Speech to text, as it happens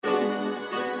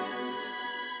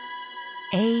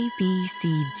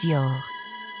ABC Dior.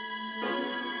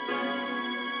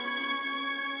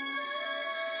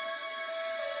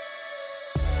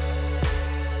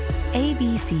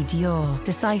 ABC Dior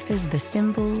deciphers the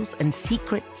symbols and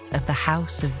secrets of the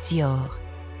House of Dior.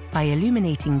 By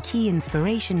illuminating key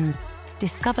inspirations,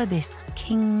 discover this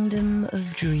kingdom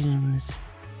of dreams.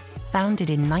 Founded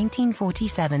in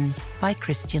 1947 by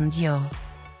Christian Dior.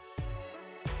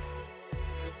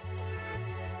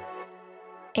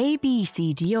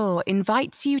 ABC Dior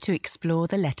invites you to explore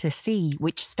the letter C,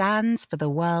 which stands for the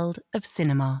world of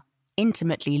cinema,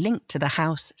 intimately linked to the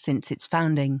house since its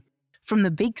founding. From the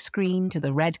big screen to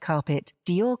the red carpet,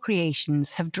 Dior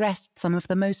creations have dressed some of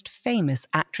the most famous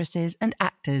actresses and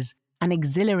actors, an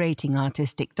exhilarating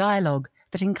artistic dialogue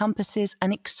that encompasses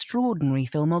an extraordinary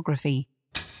filmography,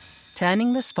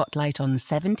 turning the spotlight on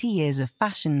 70 years of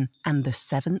fashion and the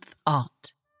seventh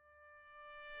art.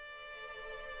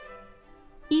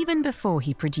 Even before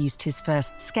he produced his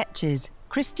first sketches,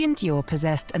 Christian Dior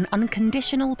possessed an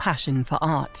unconditional passion for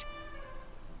art.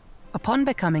 Upon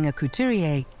becoming a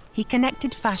couturier, he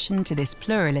connected fashion to this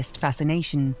pluralist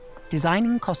fascination,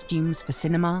 designing costumes for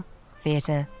cinema,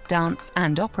 theatre, dance,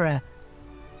 and opera,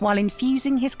 while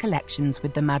infusing his collections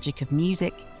with the magic of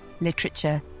music,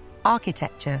 literature,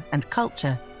 architecture, and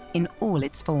culture in all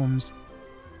its forms.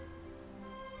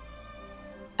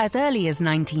 As early as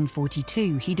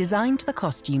 1942, he designed the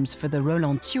costumes for the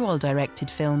Roland Turel-directed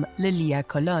film Le Lit à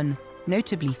Colonne,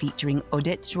 notably featuring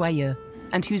Odette Joyeux,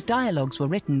 and whose dialogues were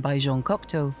written by Jean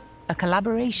Cocteau, a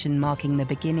collaboration marking the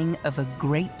beginning of a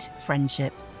great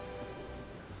friendship.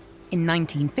 In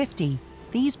 1950,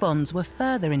 these bonds were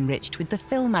further enriched with the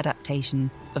film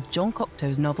adaptation of Jean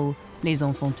Cocteau's novel Les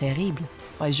Enfants Terribles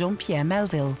by Jean-Pierre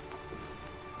Melville,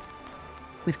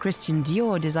 with Christian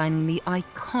Dior designing the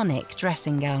iconic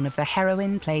dressing gown of the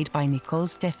heroine played by Nicole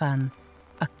Stéphane,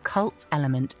 a cult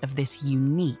element of this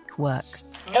unique work.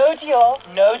 No Dior,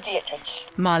 no Dietrich.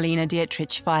 Marlene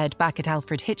Dietrich fired back at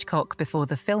Alfred Hitchcock before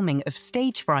the filming of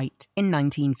Stage Fright in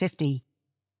 1950.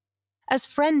 As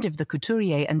friend of the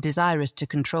couturier and desirous to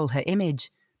control her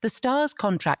image, the star's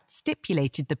contract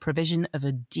stipulated the provision of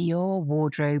a Dior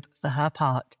wardrobe for her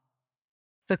part.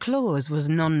 The clause was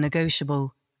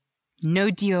non-negotiable.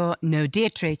 No Dior, no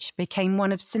Dietrich became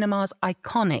one of cinema's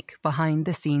iconic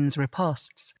behind-the-scenes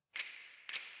ripostes.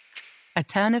 A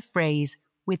turn of phrase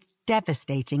with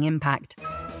devastating impact,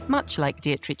 much like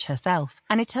Dietrich herself,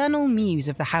 an eternal muse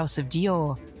of the House of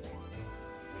Dior.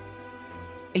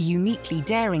 A uniquely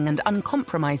daring and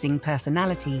uncompromising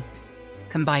personality,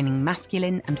 combining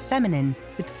masculine and feminine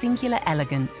with singular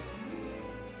elegance.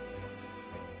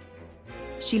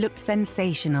 She looked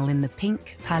sensational in the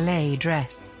pink Palais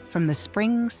dress from the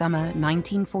Spring-Summer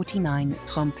 1949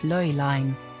 Trompe-l'œil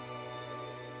line.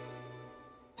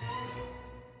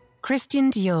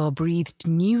 Christian Dior breathed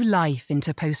new life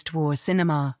into post-war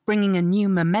cinema, bringing a new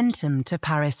momentum to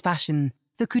Paris fashion.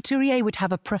 The couturier would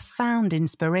have a profound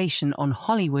inspiration on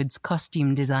Hollywood's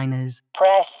costume designers.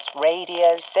 Press,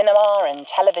 radio, cinema, and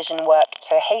television work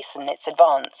to hasten its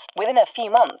advance. Within a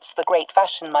few months, the great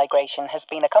fashion migration has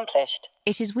been accomplished.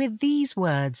 It is with these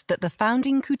words that the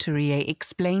founding couturier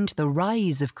explained the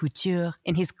rise of couture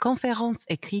in his Conférences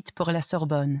écrites pour la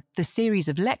Sorbonne, the series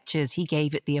of lectures he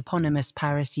gave at the eponymous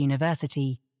Paris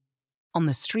University. On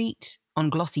the street,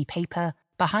 on glossy paper,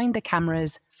 behind the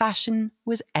cameras, fashion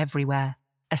was everywhere.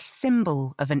 A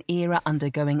symbol of an era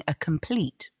undergoing a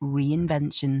complete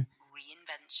reinvention.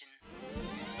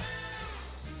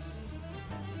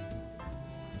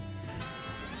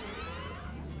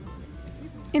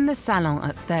 In the salon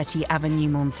at 30 Avenue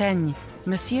Montaigne,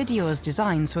 Monsieur Dior's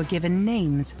designs were given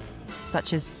names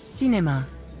such as cinéma,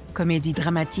 comédie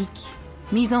dramatique,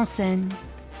 mise en scène,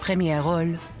 premier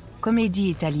rôle,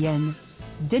 comédie italienne,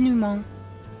 dénouement,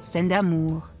 scène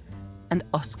d'amour, and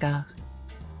Oscar.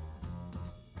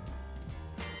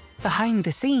 Behind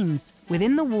the scenes,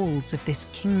 within the walls of this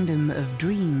kingdom of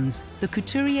dreams, the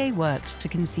couturier worked to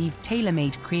conceive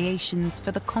tailor-made creations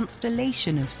for the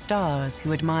constellation of stars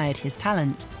who admired his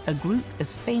talent, a group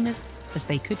as famous as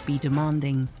they could be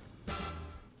demanding.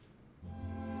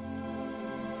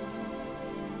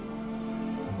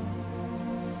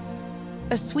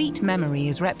 A sweet memory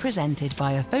is represented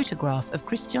by a photograph of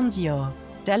Christian Dior,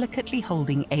 delicately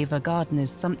holding Ava Gardner's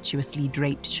sumptuously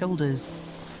draped shoulders.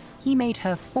 He made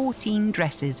her 14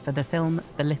 dresses for the film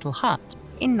The Little Hut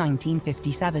in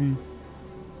 1957.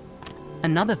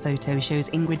 Another photo shows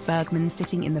Ingrid Bergman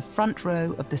sitting in the front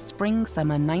row of the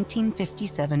Spring-Summer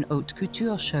 1957 Haute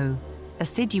Couture show,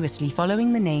 assiduously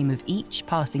following the name of each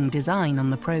passing design on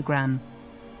the programme.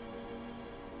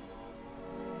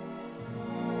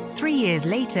 3 years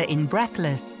later in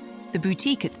Breathless, The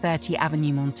boutique at 30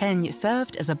 Avenue Montaigne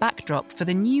served as a backdrop for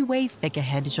the new wave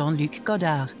figurehead Jean-Luc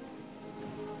Godard.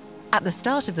 At the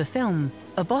start of the film,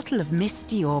 a bottle of Miss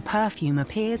Dior perfume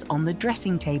appears on the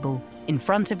dressing table, in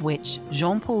front of which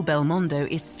Jean-Paul Belmondo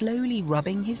is slowly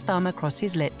rubbing his thumb across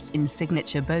his lips in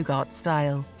signature Bogart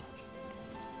style.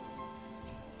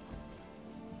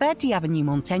 30 Avenue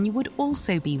Montaigne would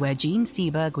also be where Jean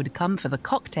Seberg would come for the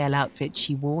cocktail outfit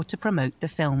she wore to promote the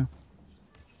film.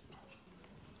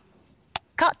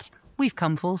 Cut! We've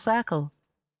come full circle.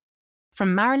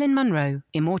 From Marilyn Monroe,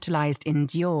 immortalised in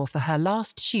Dior for her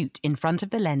last shoot in front of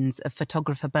the lens of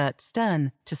photographer Bert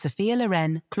Stern, to Sophia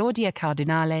Loren, Claudia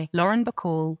Cardinale, Lauren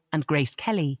Bacall and Grace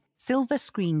Kelly, silver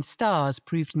screen stars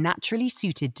proved naturally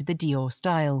suited to the Dior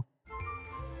style.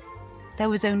 There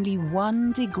was only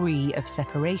 1 degree of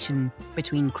separation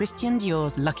between Christian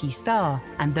Dior's lucky star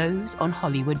and those on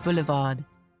Hollywood Boulevard.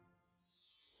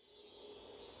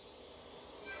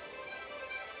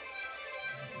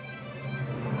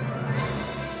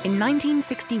 In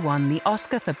 1961, the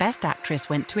Oscar for Best Actress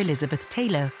went to Elizabeth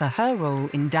Taylor for her role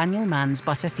in Daniel Mann's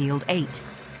Butterfield 8.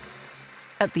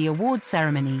 At the award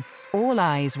ceremony, all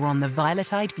eyes were on the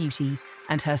violet-eyed beauty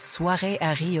and her Soirée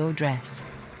à Rio dress.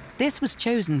 This was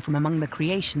chosen from among the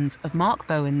creations of Mark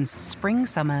Bowen's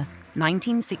Spring-Summer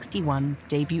 1961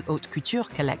 debut haute couture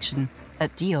collection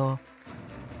at Dior.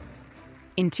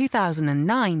 In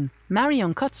 2009,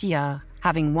 Marion Cotillard,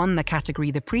 having won the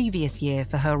category the previous year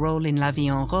for her role in La Vie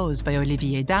en Rose by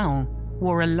Olivier Dahan,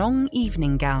 wore a long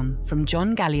evening gown from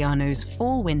John Galliano's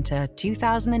Fall-Winter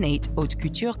 2008 Haute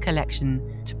Couture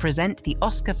collection to present the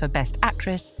Oscar for Best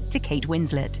Actress to Kate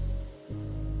Winslet.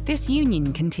 This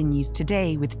union continues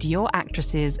today with Dior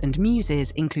actresses and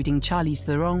muses including Charlize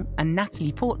Theron and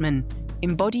Natalie Portman,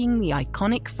 embodying the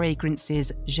iconic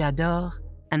fragrances J'adore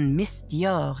and Miss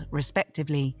Dior,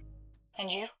 respectively. And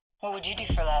you? What would you do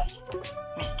for love?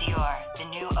 Miss Dior, the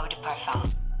new eau de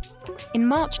parfum. In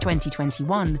March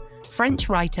 2021, French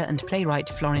writer and playwright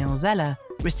Florian Zeller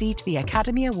received the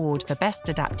Academy Award for Best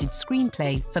Adapted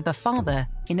Screenplay for The Father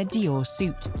in a Dior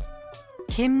suit.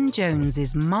 Kim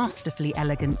Jones's masterfully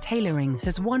elegant tailoring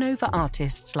has won over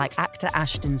artists like actor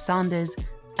Ashton Sanders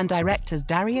and directors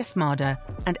Darius Marder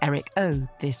and Eric O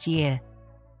this year.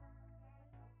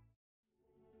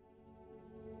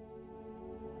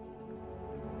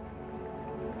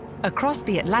 Across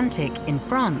the Atlantic, in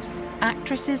France,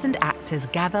 actresses and actors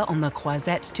gather on the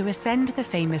Croisette to ascend the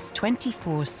famous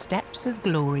 24 Steps of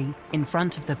Glory in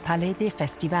front of the Palais des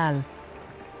Festivals.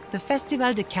 The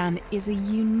Festival de Cannes is a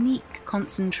unique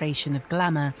concentration of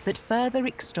glamour that further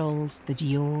extols the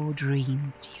Dior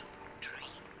dream.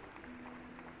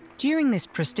 During this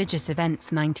prestigious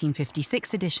event's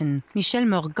 1956 edition, Michel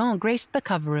Morgan graced the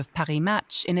cover of Paris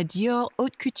Match in a Dior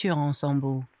haute couture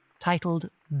ensemble, titled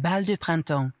Bal de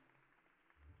Printemps.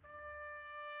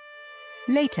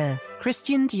 Later,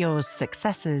 Christian Dior's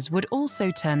successors would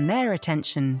also turn their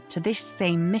attention to this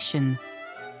same mission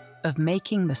of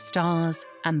making the stars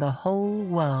and the whole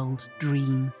world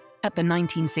dream. At the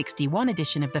 1961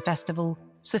 edition of the festival,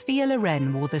 Sophia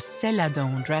Loren wore the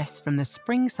Céladon dress from the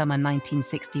Spring-Summer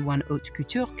 1961 Haute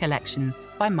Couture collection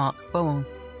by Mark Bowen.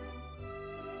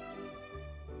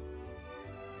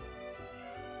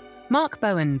 Mark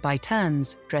Bowen, by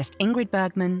turns, dressed Ingrid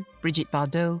Bergman, Brigitte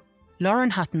Bardot,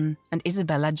 Lauren Hutton and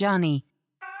Isabelle Adjani.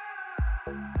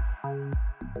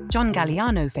 John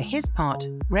Galliano, for his part,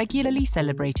 regularly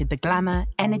celebrated the glamour,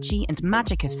 energy and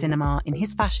magic of cinema in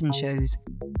his fashion shows.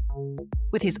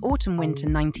 With his Autumn-Winter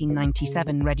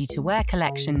 1997 ready-to-wear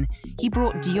collection, he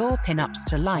brought Dior pin-ups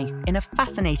to life in a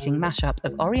fascinating mashup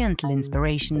of Oriental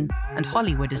inspiration and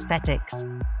Hollywood aesthetics.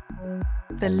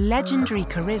 The legendary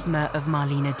charisma of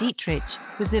Marlene Dietrich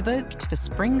was evoked for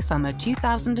Spring-Summer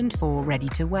 2004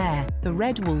 ready-to-wear. The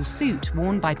red wool suit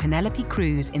worn by Penelope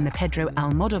Cruz in the Pedro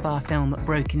Almodovar film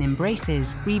Broken Embraces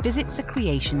revisits a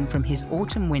creation from his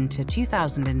Autumn-Winter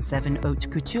 2007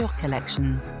 Haute Couture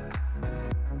collection.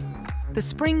 The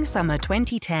Spring-Summer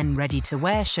 2010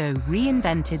 ready-to-wear show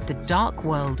reinvented the dark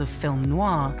world of film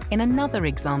noir in another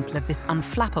example of this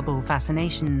unflappable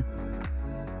fascination.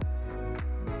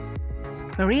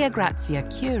 Maria Grazia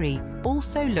Chiuri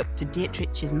also looked to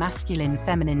Dietrich's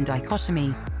masculine-feminine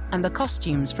dichotomy and the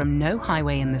costumes from No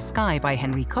Highway in the Sky by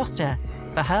Henry Costa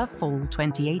for her Fall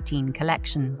 2018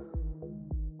 collection.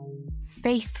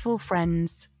 Faithful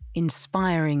friends,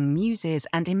 inspiring muses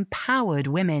and empowered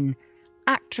women,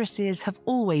 actresses have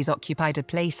always occupied a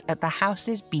place at the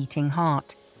house's beating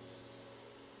heart.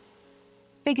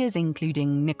 Figures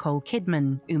including Nicole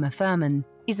Kidman, Uma Thurman,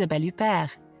 Isabelle Huppert,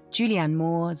 Julianne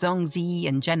Moore, Zhang Zi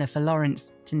and Jennifer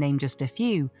Lawrence, to name just a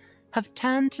few, have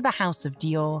turned to the House of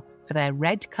Dior for their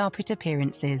red carpet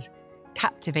appearances,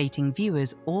 captivating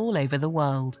viewers all over the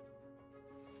world.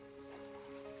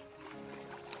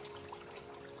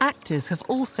 Actors have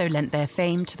also lent their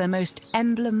fame to the most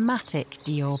emblematic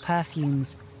Dior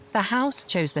perfumes. The house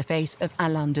chose the face of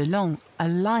Alain Delon, a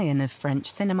lion of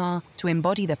French cinema, to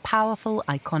embody the powerful,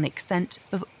 iconic scent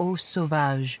of Eau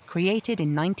Sauvage, created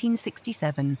in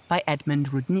 1967 by Edmond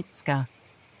Rudnitska.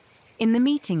 In the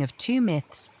meeting of two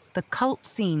myths, the cult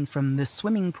scene from The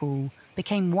Swimming Pool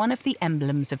became one of the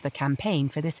emblems of the campaign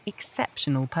for this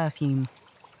exceptional perfume.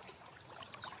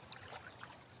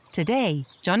 Today,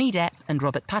 Johnny Depp and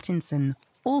Robert Pattinson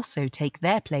also take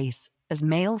their place as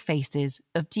male faces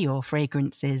of Dior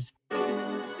fragrances.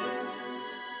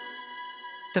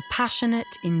 The passionate,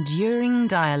 enduring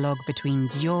dialogue between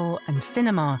Dior and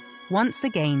cinema once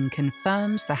again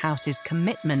confirms the house's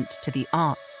commitment to the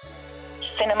arts.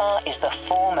 Cinema is the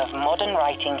form of modern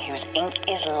writing whose ink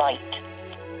is light,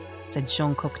 said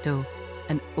Jean Cocteau,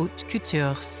 an haute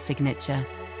couture signature.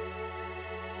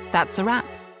 That's a wrap.